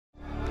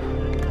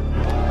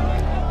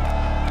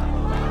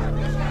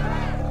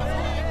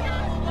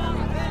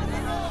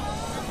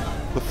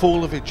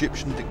fall of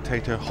Egyptian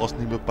dictator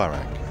Hosni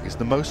Mubarak is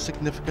the most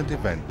significant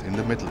event in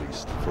the Middle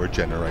East for a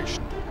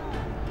generation.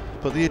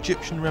 But the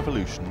Egyptian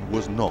revolution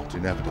was not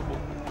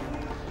inevitable.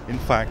 In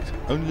fact,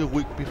 only a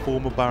week before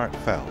Mubarak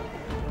fell,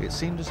 it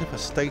seemed as if a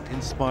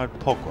state-inspired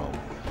pogrom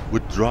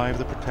would drive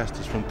the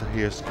protesters from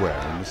Tahrir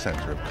Square in the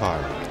centre of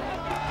Cairo.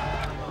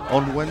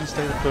 On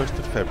Wednesday the 1st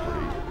of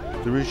February,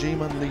 the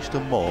regime unleashed a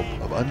mob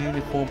of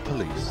ununiformed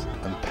police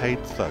and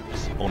paid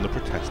thugs on the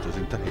protesters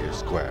in Tahrir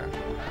Square.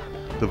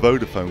 The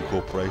Vodafone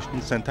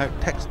Corporation sent out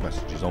text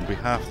messages on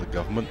behalf of the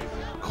government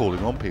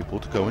calling on people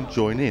to go and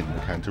join in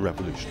the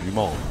counter-revolutionary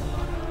mob.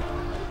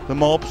 The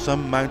mob,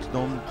 some mounted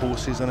on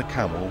horses and a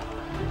camel,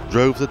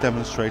 drove the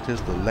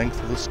demonstrators the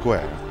length of the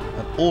square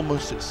and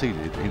almost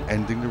succeeded in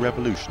ending the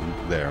revolution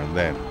there and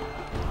then.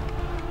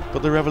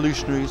 But the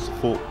revolutionaries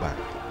fought back,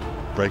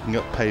 breaking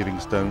up paving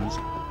stones,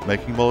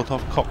 making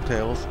Molotov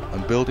cocktails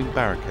and building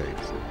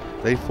barricades.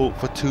 They fought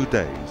for 2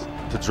 days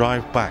to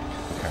drive back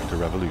the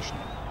counter-revolution.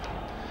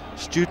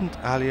 Student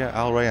Alia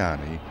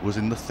Al-Rayani was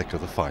in the thick of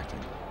the fighting.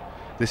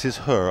 This is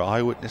her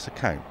eyewitness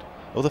account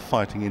of the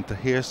fighting in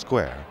Tahrir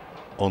Square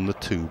on the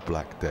 2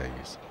 black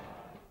days.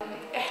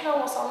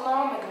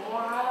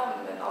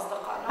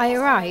 I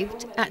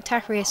arrived at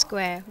Tahrir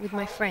Square with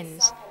my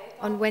friends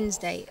on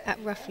Wednesday at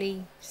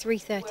roughly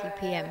 3:30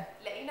 p.m.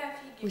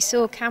 We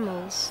saw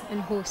camels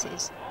and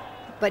horses,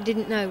 but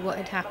didn't know what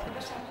had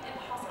happened.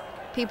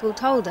 People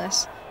told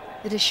us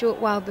that a short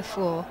while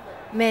before,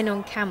 men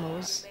on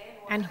camels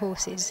and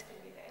horses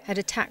had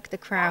attacked the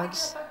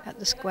crowds at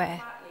the square.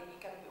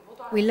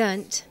 We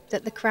learnt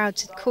that the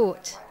crowds had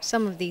caught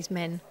some of these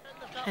men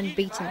and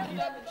beaten them.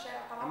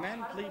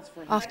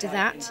 After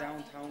that,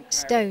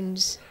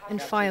 stones and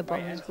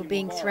firebombs were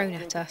being thrown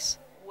at us,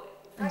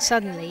 and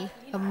suddenly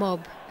a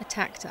mob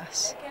attacked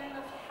us.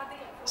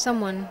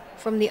 Someone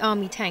from the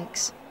army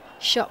tanks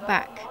shot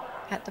back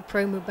at the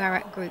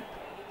pro-Mubarak group,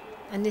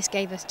 and this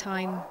gave us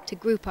time to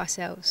group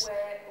ourselves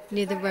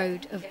near the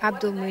road of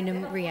Abdul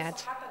Munam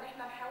Riyadh.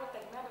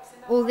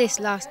 All this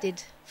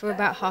lasted for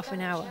about half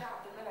an hour.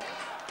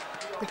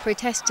 The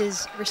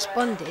protesters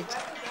responded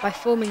by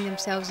forming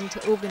themselves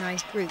into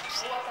organised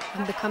groups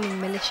and becoming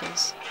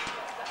militias.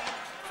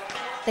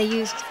 They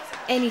used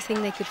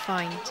anything they could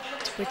find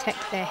to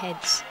protect their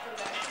heads.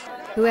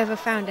 Whoever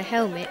found a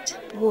helmet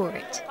wore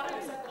it,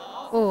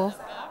 or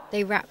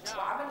they wrapped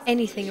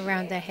anything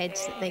around their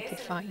heads that they could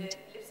find.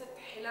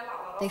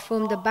 They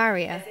formed a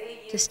barrier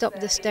to stop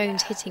the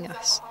stones hitting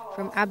us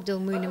from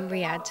Abdul Munam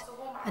Riyadh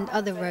and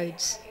other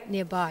roads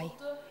nearby.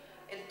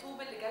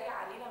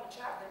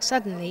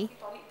 Suddenly,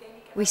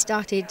 we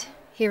started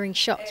hearing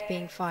shots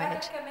being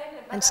fired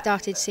and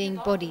started seeing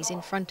bodies in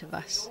front of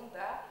us.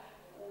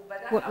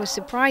 What was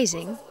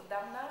surprising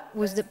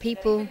was that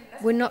people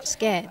were not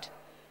scared.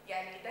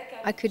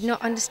 I could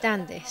not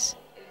understand this.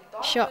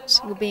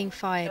 Shots were being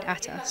fired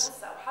at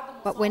us,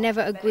 but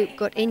whenever a group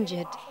got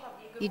injured,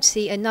 you'd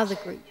see another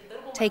group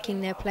taking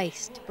their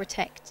place to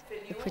protect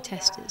the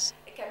protesters.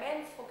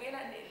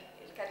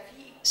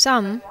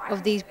 Some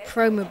of these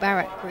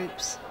pro-Mubarak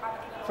groups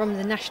from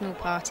the National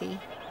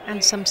Party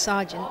and some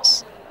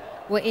sergeants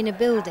were in a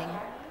building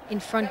in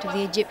front of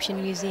the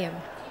Egyptian Museum,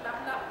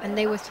 and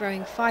they were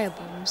throwing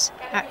firebombs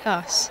at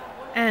us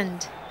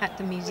and at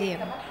the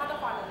museum.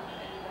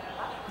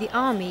 The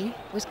army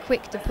was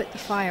quick to put the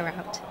fire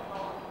out,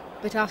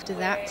 but after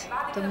that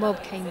the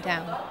mob came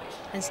down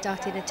and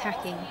started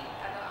attacking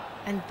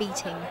and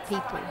beating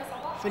people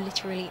for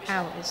literally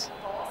hours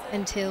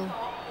until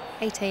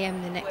 8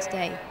 a.m. the next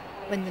day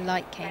when the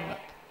light came up.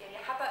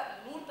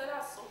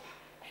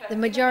 The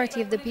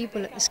majority of the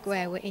people at the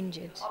square were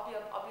injured.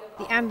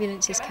 The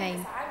ambulances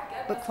came,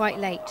 but quite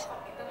late,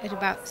 at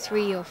about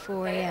 3 or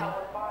 4 a.m,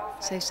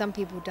 so some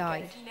people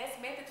died.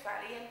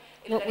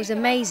 What was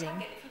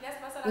amazing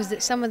was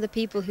that some of the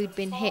people who'd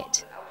been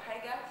hit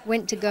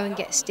went to go and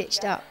get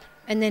stitched up,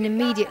 and then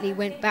immediately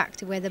went back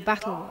to where the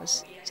battle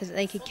was, so that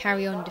they could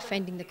carry on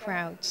defending the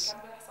crowds.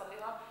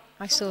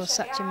 I saw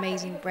such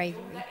amazing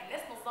bravery.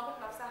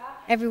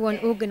 Everyone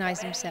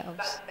organised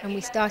themselves, and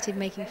we started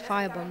making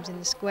firebombs in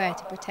the square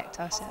to protect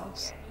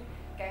ourselves.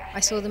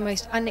 I saw the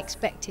most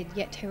unexpected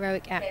yet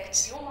heroic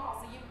acts.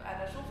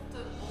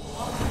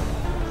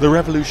 The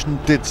revolution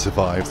did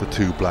survive the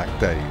 2 black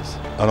days,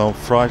 and on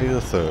Friday the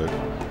 3rd,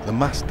 the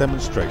mass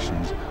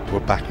demonstrations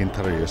were back in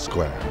Tahrir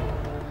Square.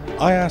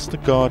 I asked The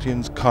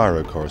Guardian's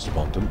Cairo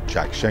correspondent,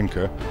 Jack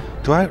Schenker,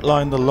 to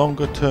outline the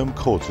longer-term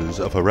causes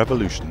of a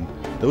revolution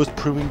that was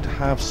proving to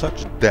have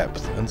such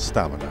depth and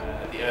stamina.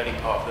 The early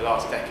part of the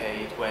last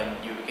decade, when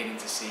you were beginning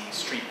to see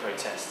street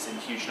protests in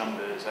huge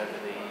numbers over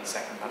the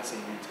Second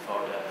Palestinian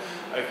Intifada,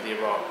 over the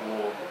Iraq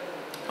War,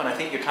 and I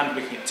think you're kind of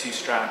looking at 2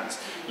 strands.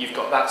 You've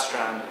got that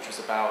strand which was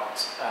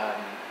about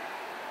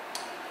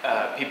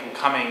people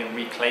coming and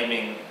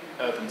reclaiming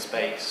urban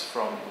space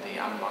from the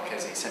Alan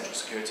Marquezi Central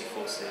Security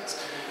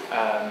Forces,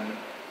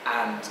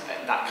 and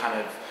that kind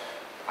of,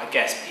 I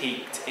guess,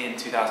 peaked in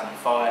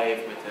 2005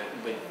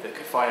 with the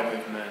Kafaya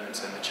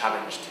movement and the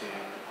challenge to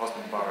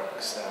Hosni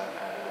Mubarak's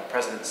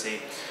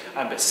presidency.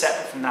 But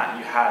separate from that,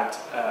 you had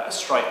a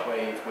strike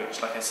wave,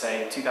 which, like I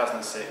say, in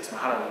 2006,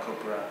 Mahalla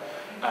al-Kubra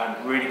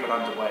really got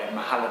underway.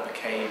 Mahalla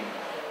became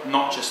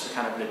not just the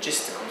kind of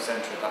logistical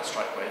centre of that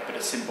strike wave, but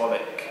a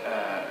symbolic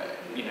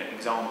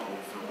example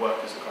for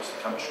workers across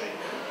the country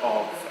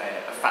of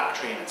a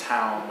factory in a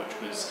town which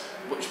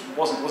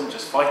wasn't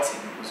just fighting,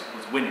 was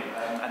winning.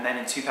 And then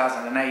in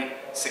 2008,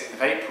 6th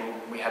of April,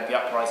 we had the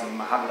uprising in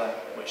Mahalla,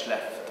 which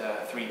left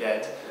 3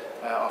 dead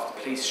after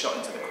police shot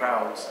into the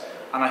crowds.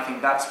 And I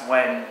think that's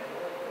when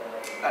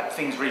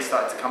things really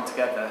started to come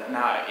together.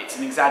 Now, it's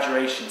an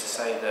exaggeration to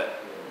say that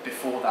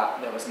before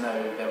that there was no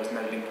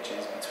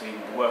linkages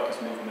between the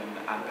workers' movement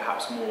and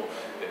perhaps more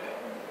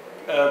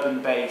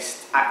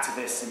urban-based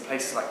activists in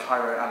places like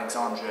Cairo and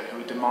Alexandria who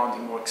were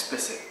demanding more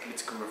explicit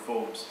political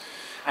reforms.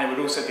 And it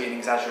would also be an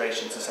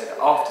exaggeration to say that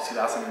after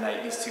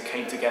 2008 these two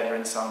came together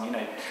in some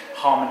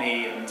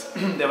harmony, and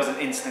there was an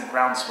instant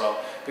groundswell,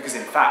 because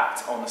in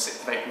fact on the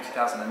 6th of April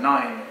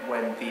 2009,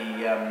 when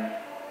the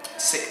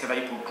 6th of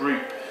April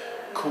group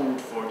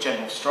called for a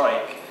general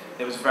strike,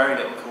 there was very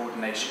little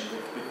coordination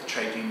with the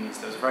trade unions,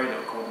 there was very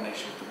little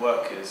coordination with the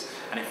workers,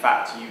 and in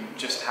fact you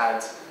just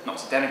had, not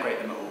to denigrate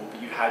them at all,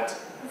 but you had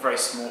very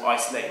small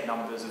isolated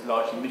numbers of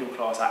largely middle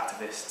class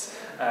activists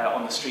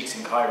on the streets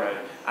in Cairo,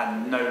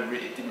 and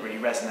it didn't really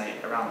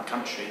resonate around the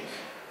country.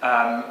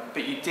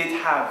 But you did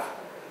have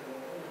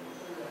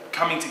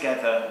coming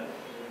together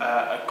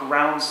a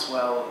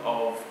groundswell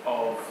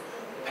of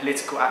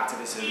political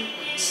activism.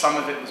 Some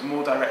of it was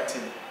more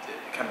directed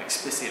kind of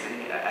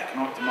explicitly at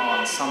economic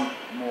demands, some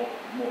more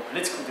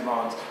political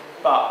demands,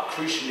 but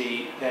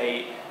crucially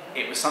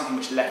it was something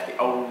which left the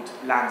old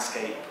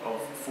landscape of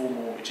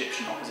formal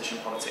Egyptian opposition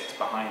politics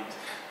behind.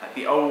 Like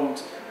the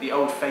old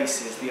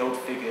faces, the old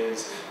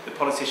figures, the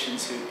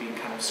politicians who had been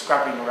kind of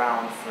scrabbling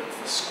around for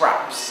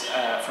scraps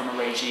from a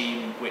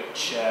regime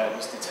which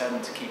was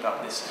determined to keep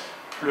up this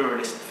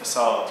pluralist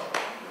facade.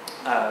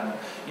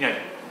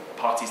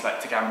 Parties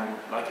like Tagamul,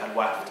 like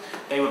Al-Wafd,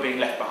 they were being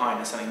left behind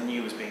and something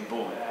new was being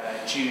born.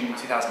 June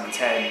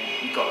 2010,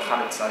 you got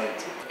Khalid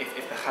Sayed.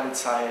 If the Khalid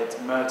Sayed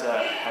murder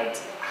had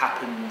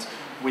happened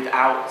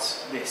without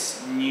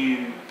this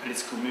new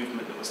political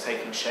movement that was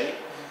taking shape,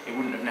 it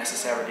wouldn't have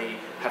necessarily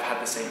have had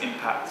the same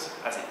impact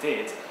as it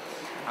did.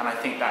 And I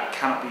think that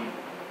cannot be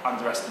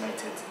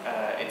underestimated.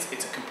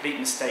 It's a complete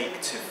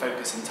mistake to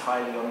focus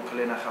entirely on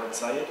Kulina Khalid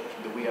Sayed,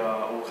 the We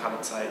Are All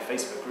Khalid Sayed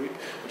Facebook group,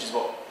 which is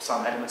what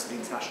some elements of the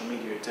international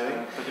media are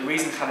doing. But the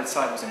reason Khalid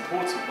Sayed was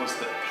important was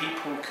that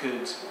people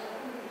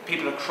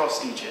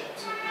across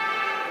Egypt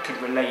could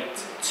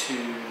relate to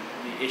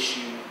the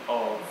issue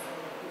of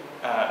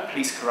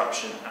police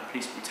corruption and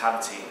police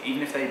brutality,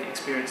 even if they'd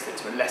experienced it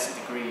to a lesser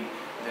degree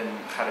than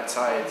Khalid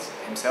Sayed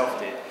himself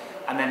did.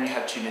 And then you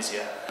had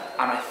Tunisia,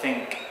 and I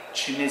think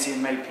Tunisia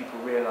made people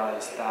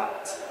realise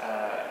that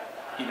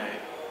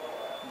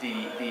the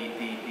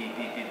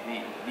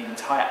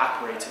entire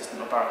apparatus that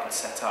Mubarak had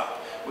set up,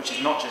 which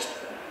is not just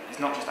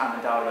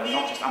Amin Dawla,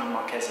 not just Amin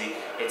Markezi,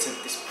 it's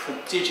this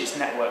prodigious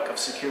network of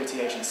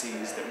security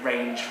agencies that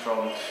range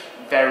from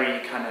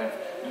very kind of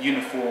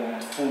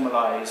uniformed,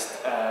 formalised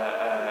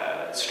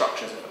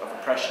structures of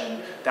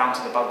oppression down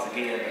to the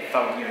Baltagir,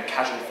 the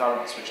casual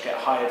thugs which get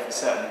hired for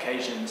certain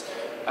occasions,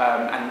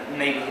 and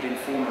neighbourhood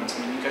informants.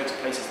 I mean, you go to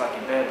places like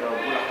in Berbera,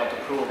 Wulak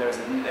al-Dakur, there's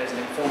an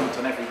informant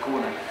on every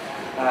corner,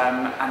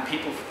 and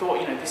people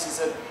thought,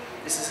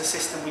 this is a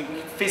system we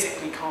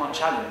physically can't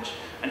challenge,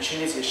 and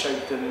Tunisia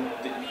showed them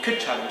that you could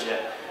challenge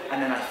it.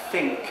 And then I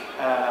think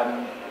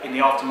in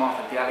the aftermath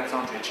of the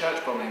Alexandria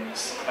church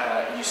bombings,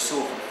 you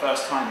saw for the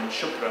first time in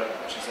Shubra,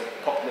 which is a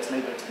populous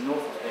neighbourhood to the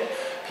north of here,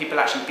 people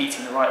actually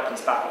beating the riot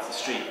police back off the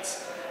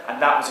streets, and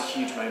that was a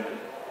huge moment.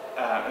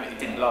 It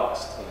didn't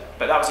last,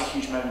 but that was a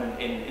huge moment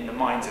in the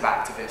minds of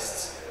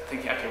activists,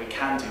 thinking, okay, we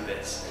can do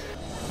this.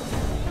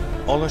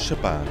 Ola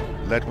Shaban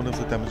led one of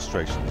the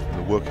demonstrations in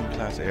the working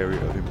class area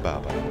of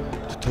Imbaba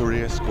to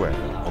Tahrir Square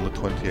on the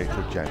 28th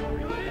of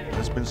January and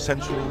has been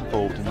centrally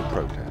involved in the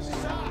protests.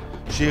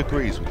 She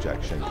agrees with Jack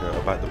Schenker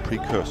about the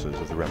precursors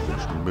of the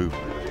revolutionary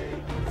movement,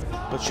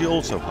 but she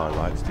also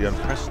highlights the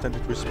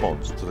unprecedented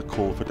response to the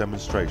call for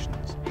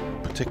demonstrations,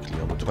 particularly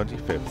on the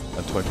 25th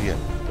and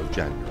 28th of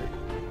January.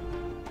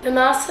 The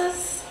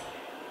masses,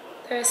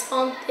 the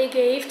response they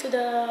gave to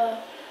the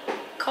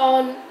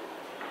call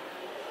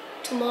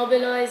to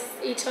mobilize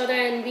each other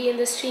and be in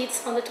the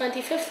streets on the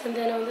 25th and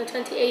then on the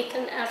 28th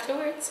and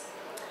afterwards.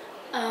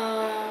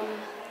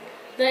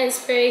 The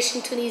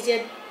inspiration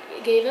Tunisia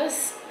gave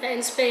us, the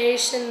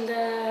inspiration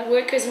the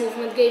workers'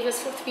 movement gave us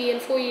for 3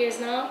 and 4 years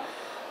now,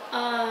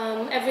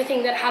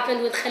 everything that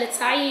happened with Khalid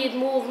Sayed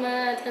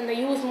movement and the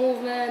youth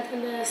movement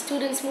and the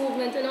students'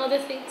 movement and other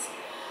things.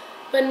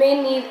 But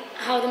mainly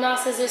how the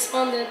masses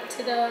responded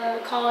to the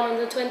call on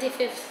the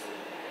 25th.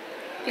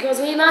 Because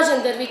we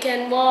imagined that we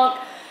can walk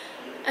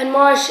and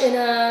march in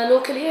a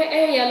local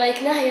area like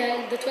Nahya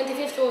on the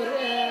 25th or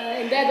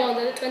in Baba on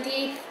the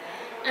 28th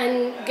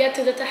and get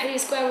to the Tahrir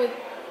Square with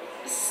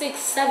 6,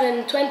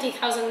 7,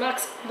 20,000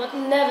 maximum, but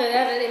never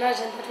ever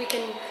imagined that we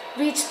can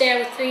reach there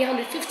with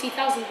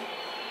 350,000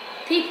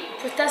 people,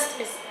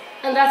 protesters,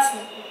 and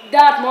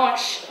that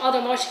march.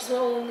 Other marches were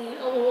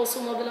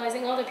also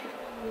mobilizing other people,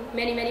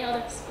 many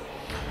others.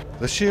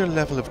 The sheer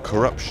level of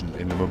corruption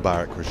in the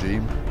Mubarak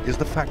regime is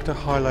the factor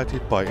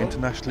highlighted by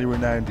internationally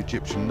renowned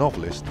Egyptian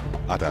novelist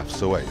Adaf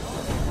Sowaif.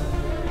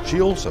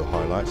 She also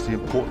highlights the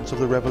importance of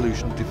the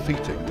revolution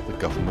defeating the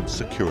government's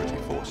security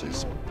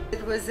forces.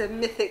 It was a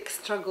mythic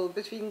struggle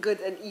between good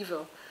and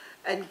evil,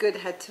 and good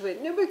had to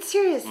win. No, but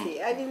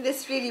seriously, I mean,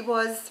 this really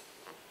was.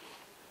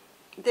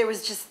 There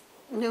was just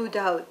no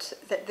doubt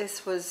that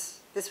this was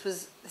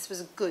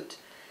good.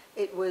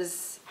 It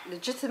was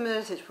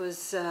legitimate. It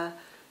was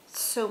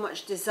so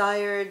much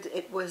desired.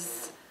 It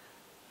was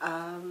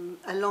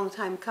a long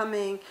time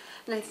coming,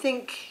 and I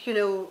think, you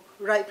know,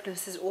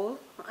 ripeness is all.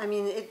 I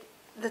mean,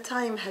 the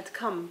time had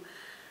come,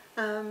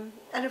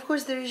 and of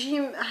course the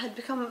regime had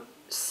become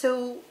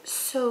so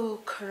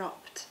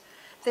corrupt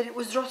that it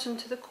was rotten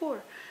to the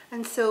core,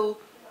 and so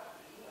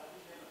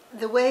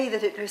the way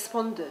that it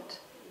responded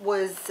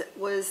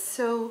was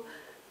so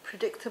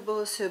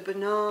predictable, so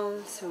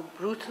banal, so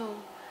brutal,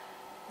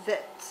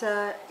 that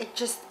it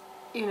just,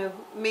 you know,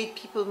 made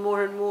people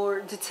more and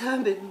more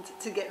determined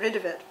to get rid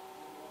of it.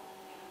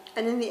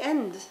 And in the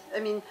end, I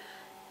mean,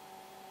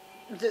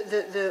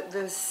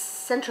 the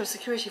central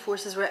security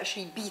forces were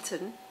actually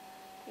beaten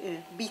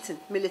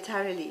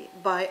militarily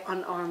by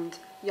unarmed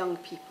young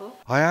people.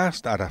 I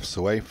asked Adaf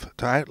Sowaif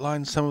to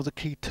outline some of the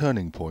key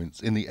turning points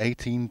in the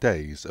 18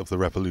 days of the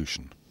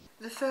revolution.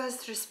 The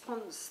first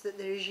response that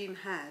the regime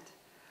had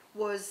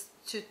was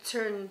to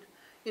turn,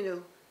 you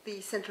know,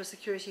 the central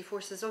security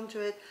forces onto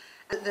it.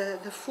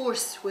 The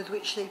force with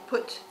which they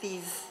put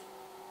these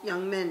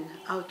young men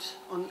out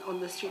on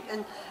the street,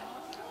 and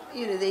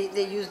you know,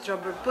 they used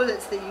rubber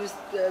bullets, they used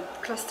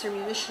cluster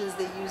munitions,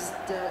 they used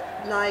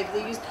live,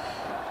 they used,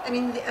 I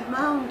mean, the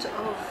amount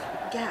of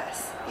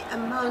gas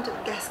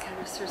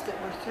canisters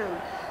that were thrown.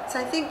 So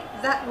I think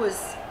that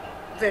was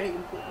very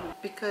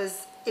important,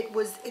 because it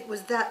was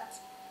that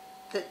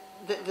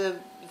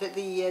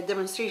the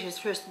demonstrations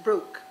first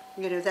broke,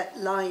 you know, that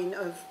line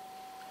of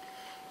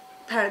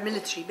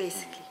paramilitary,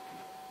 basically.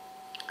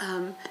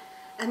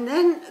 And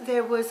then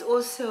there was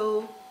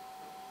also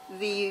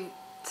the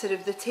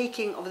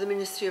taking of the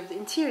Ministry of the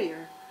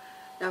Interior.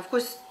 Now, of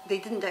course, they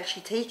didn't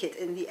actually take it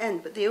in the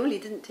end, but they only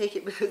didn't take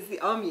it because the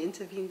army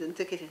intervened and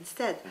took it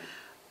instead.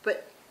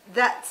 But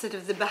that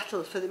the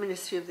battle for the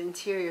Ministry of the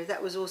Interior,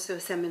 that was also a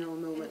seminal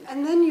moment.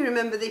 And then you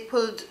remember they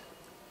pulled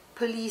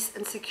police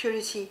and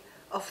security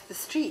off the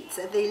streets,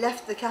 and they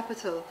left the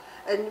capital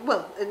and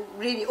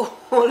really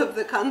all of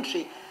the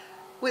country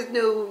with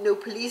no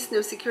police,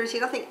 no security,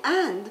 nothing.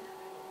 And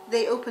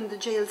they opened the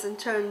jails and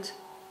turned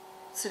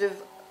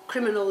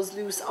criminals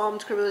loose,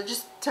 armed criminals,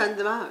 just turned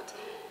them out.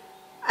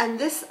 And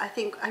this, I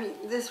mean,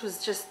 this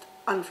was just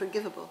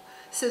unforgivable.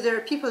 So there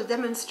are people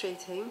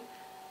demonstrating.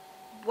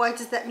 Why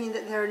does that mean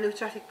that there are no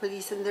traffic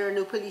police and there are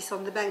no police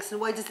on the banks? And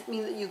why does it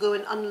mean that you go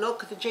and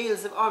unlock the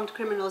jails of armed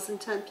criminals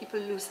and turn people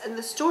loose? And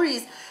the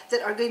stories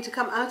that are going to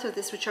come out of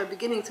this, which are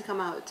beginning to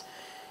come out,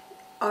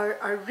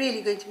 are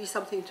really going to be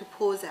something to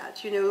pause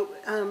at, you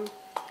know.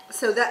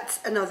 So that's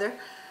another.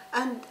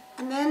 And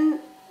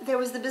then there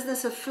was the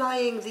business of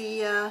flying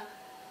the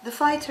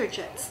fighter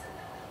jets,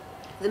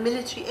 the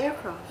military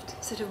aircraft,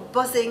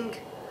 buzzing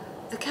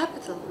the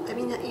capital. I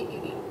mean,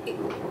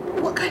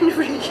 what kind of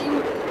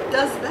regime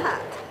does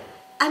that?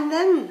 And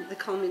then the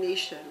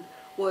culmination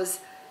was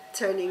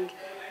turning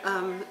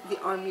the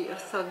army of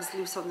thugs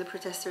loose on the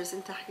protesters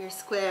in Tahrir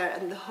Square,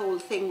 and the whole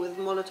thing with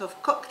Molotov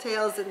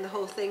cocktails, and the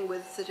whole thing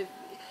with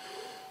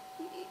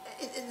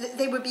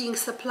they were being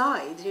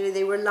supplied, you know,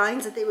 they were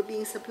lines that they were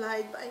being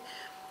supplied by.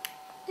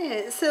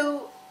 Yeah,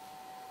 so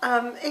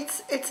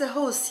it's a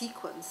whole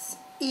sequence,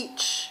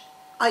 each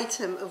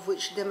item of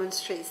which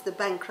demonstrates the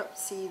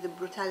bankruptcy, the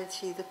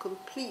brutality, the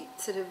complete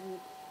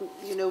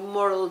you know,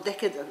 moral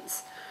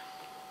decadence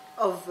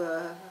of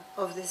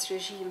this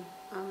regime.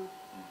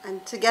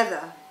 And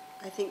together,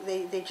 I think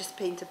they just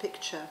paint a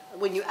picture.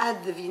 When you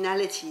add the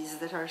venalities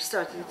that are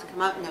starting to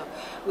come out now,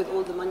 with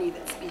all the money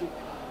that's been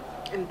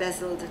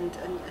embezzled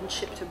and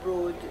shipped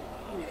abroad,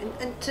 you know,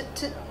 and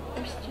I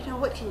mean, you know,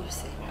 what can you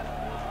say?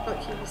 What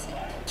can you say?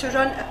 To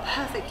run a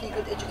perfectly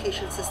good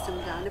education system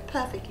down, a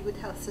perfectly good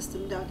health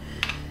system down,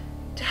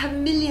 to have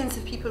millions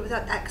of people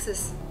without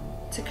access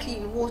to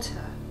clean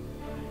water,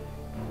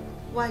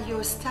 while you're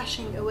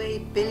stashing away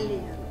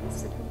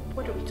billions.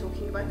 What are we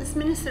talking about? This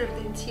Minister of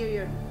the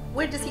Interior,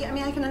 where does he, I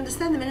mean, I can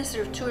understand the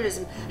Minister of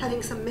Tourism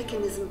having some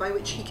mechanism by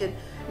which he can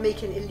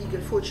make an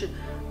illegal fortune.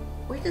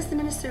 Where does the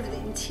Minister of the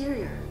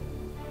Interior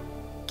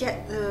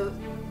get the,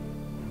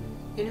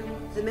 you know,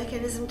 the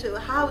mechanism to,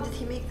 how did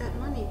he make that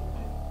money?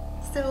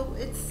 So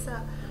it's,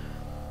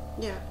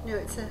 yeah, no,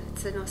 it's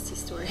a nasty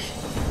story.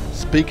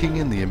 Speaking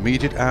in the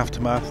immediate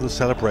aftermath of the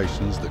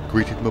celebrations that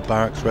greeted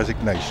Mubarak's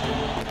resignation,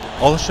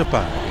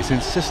 Al-Shabaab is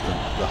insistent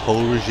that the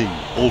whole regime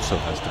also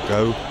has to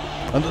go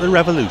and that the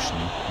revolution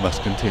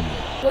must continue.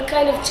 What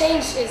kind of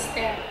change is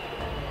there?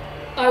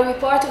 Are we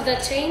part of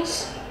that change?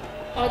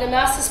 Are the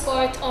masses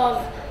part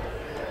of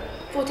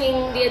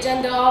putting the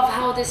agenda of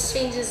how this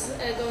change is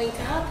going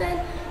to happen?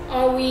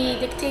 Are we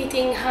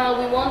dictating how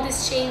we want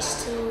this change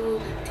to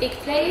take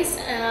place,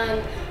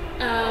 and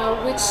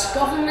which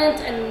government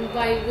and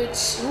by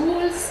which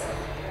rules?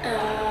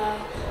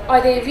 Are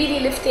they really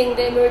lifting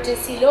the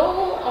emergency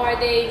law? Are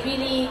they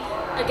really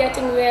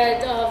getting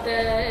rid of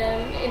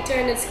the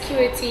internal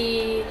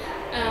security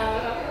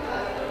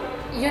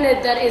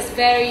unit that is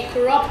very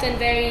corrupt and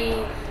very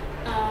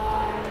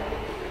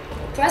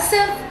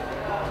oppressive?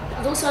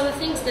 Those are the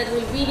things that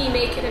will really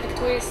make it a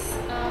victorious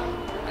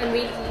and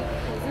real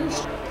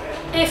revolution.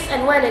 If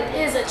and when it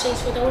is a change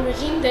for the whole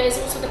regime, there is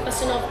also the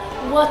question of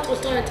what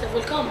alternative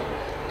will come.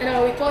 And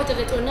are we part of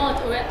it or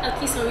not, or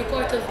at least are we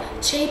part of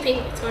shaping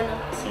it or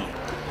not?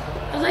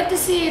 I'd like to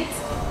see it,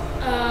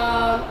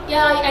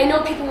 I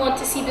know people want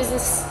to see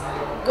business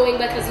going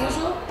back as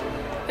usual,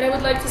 but I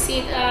would like to see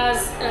it as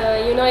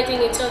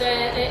uniting each other,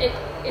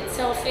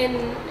 itself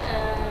in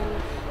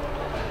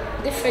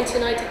different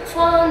united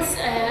fronts,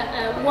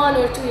 one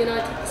or two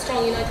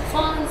strong united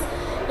fronts,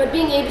 but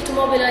being able to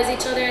mobilize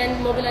each other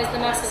and mobilize the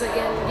masses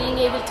again, being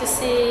able to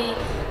say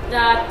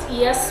that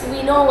yes,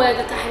 we know where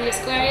the Tahrir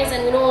Square is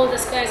and we know all the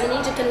squares in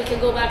Egypt and we can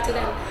go back to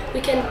them.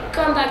 We can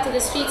come back to the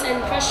streets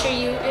and pressure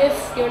you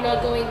if you're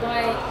not going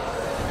by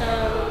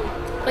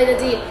the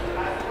deal.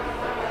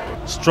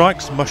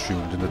 Strikes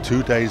mushroomed in the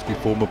 2 days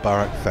before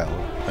Mubarak fell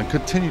and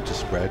continued to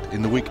spread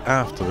in the week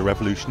after the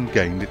revolution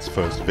gained its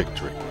first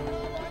victory.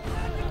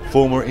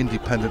 Former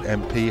independent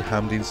MP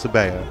Hamdin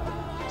Sabeya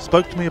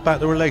spoke to me about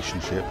the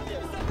relationship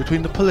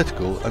between the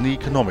political and the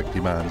economic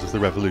demands of the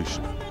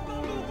revolution.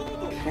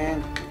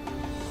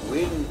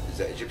 When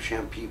the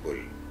Egyptian people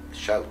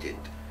shouted,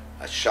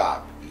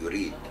 "Al-Sha'b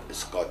yurid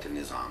isqat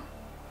al-nizam,"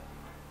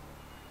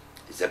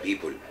 the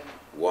people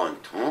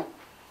want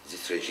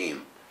this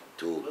regime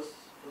to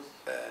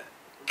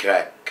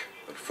crack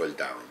or fall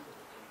down.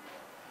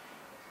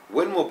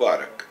 When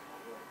Mubarak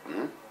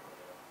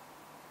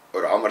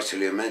or Omar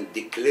Suleiman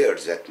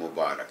declares that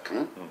Mubarak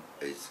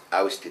is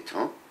ousted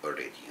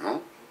already,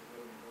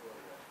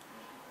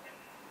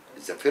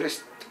 the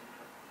first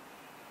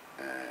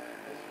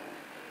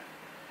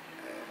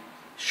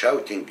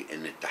shouting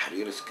in the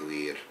Tahrir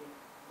Square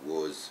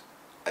was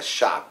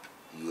 "Al-Sha'b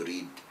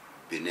yurid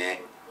bina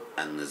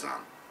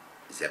al-nizam."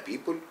 The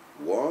people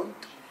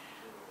want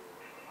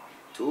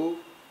to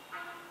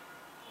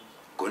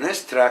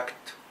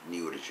construct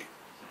new regime.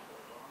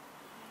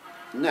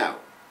 Now,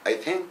 I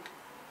think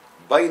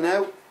by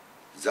now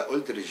the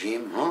old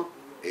regime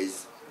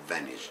is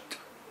vanished,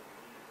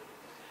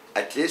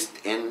 at least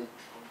in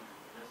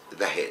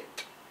the head.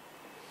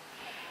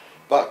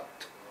 But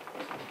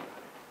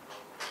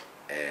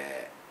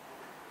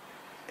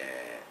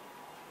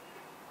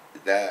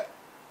the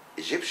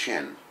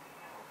Egyptian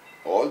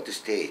old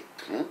state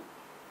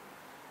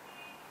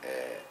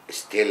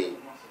still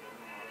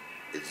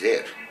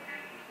there,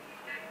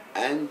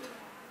 and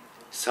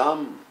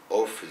some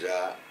of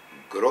the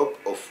group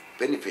of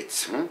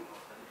benefits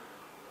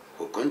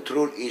who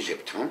control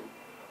Egypt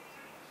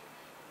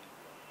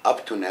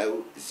up to now,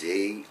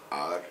 they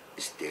are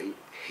still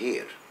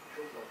here.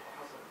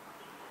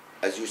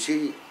 As you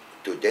see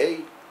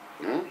today,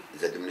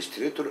 the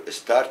demonstrator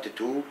started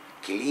to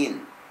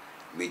clean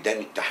Maidan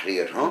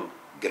al-Tahrir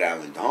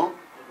ground.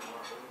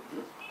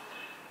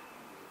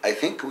 I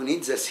think we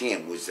need the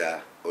same with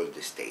the old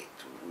state.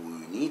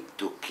 We need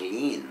to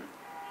clean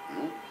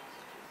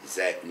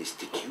the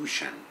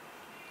institution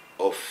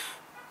of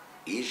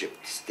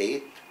Egypt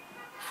state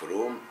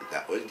from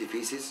the old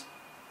faces,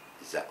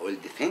 the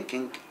old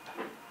thinking,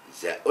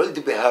 the old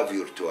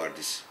behavior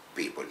towards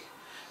people.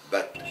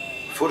 But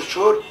for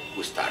sure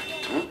we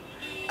started,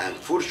 and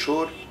for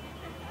sure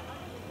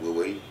we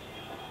will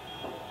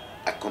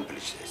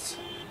accomplish this.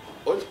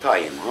 All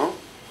time,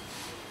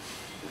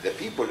 the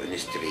people in the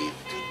street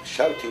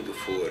shouting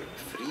for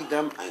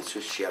freedom and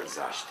social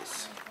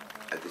justice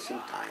at the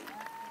same time,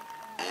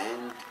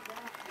 and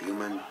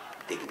human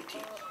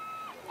dignity.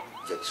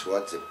 That's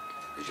what the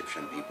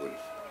Egyptian people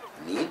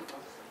need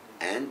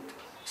and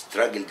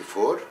struggled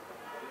for.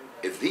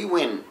 If they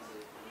win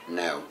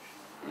now,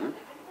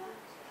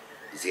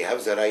 they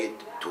have the right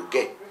to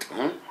get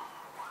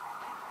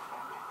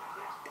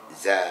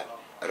the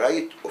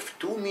right of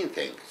two main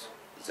things.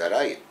 The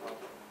right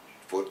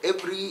for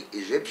every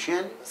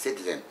Egyptian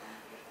citizen,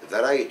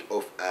 the right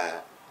of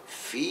a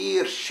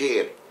fair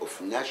share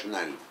of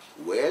national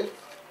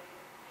wealth,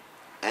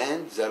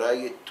 and the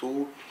right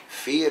to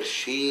fair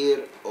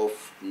share of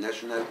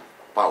national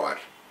power.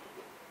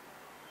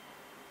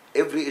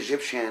 Every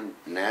Egyptian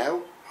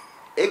now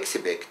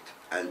expect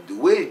and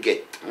will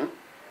get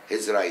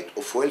his right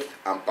of wealth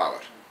and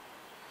power.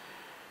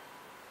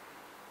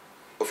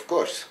 Of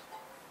course,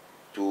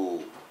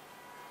 to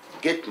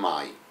get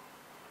my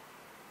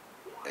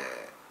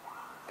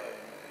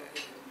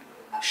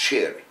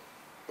share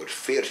or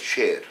fair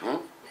share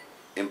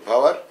in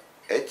power,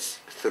 it's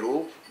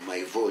through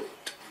my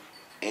vote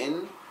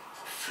in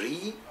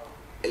free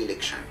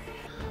election.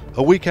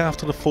 A week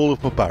after the fall of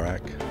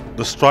Mubarak,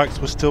 the strikes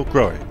were still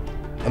growing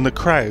and the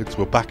crowds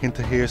were back in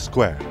Tahrir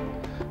Square,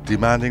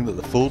 demanding that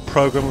the full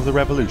programme of the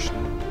revolution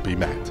be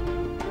met.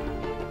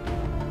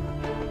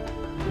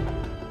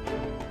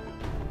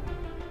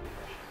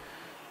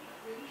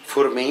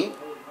 For me,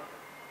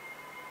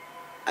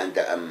 and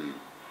I'm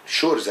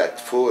sure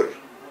that for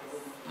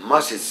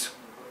masses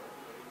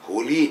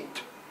who lead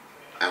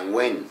and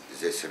win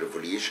this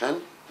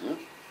revolution,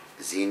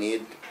 they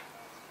need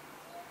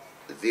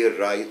their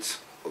rights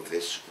of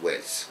this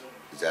wealth,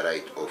 the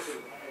right of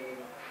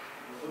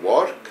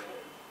work,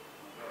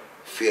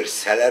 fair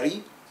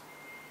salary,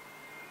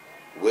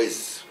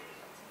 with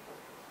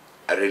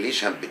a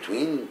relation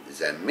between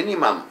the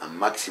minimum and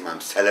maximum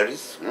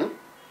salaries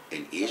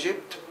in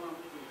Egypt,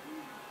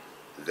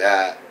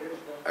 the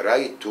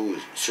right to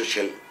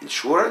social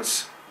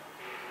insurance,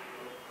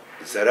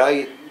 the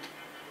right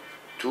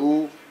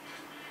to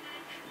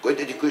good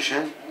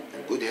education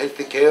and good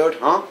health care,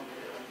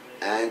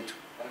 and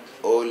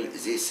all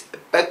this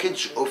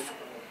package of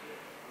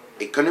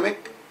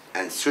economic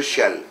and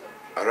social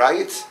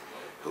rights,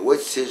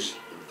 which is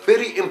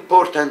very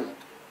important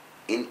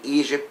in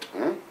Egypt,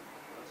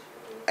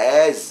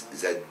 as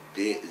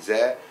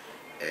the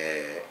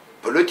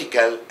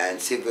political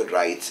and civil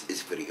rights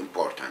is very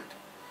important.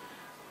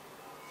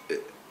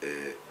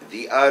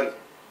 They are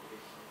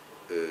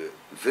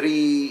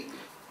very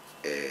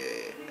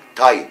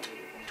tied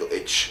to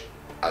each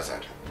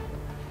other.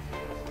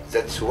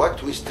 That's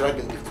what we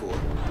struggled for.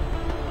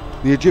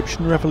 The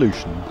Egyptian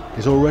revolution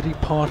is already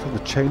part of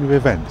the chain of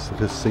events that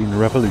has seen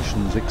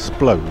revolutions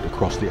explode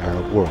across the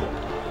Arab world.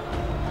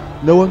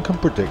 No one can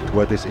predict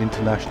where this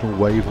international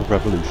wave of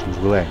revolutions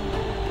will end,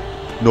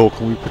 nor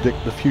can we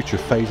predict the future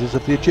phases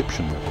of the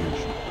Egyptian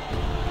revolution.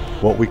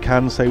 What we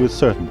can say with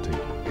certainty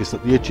is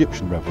that the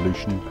Egyptian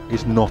revolution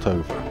is not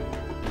over.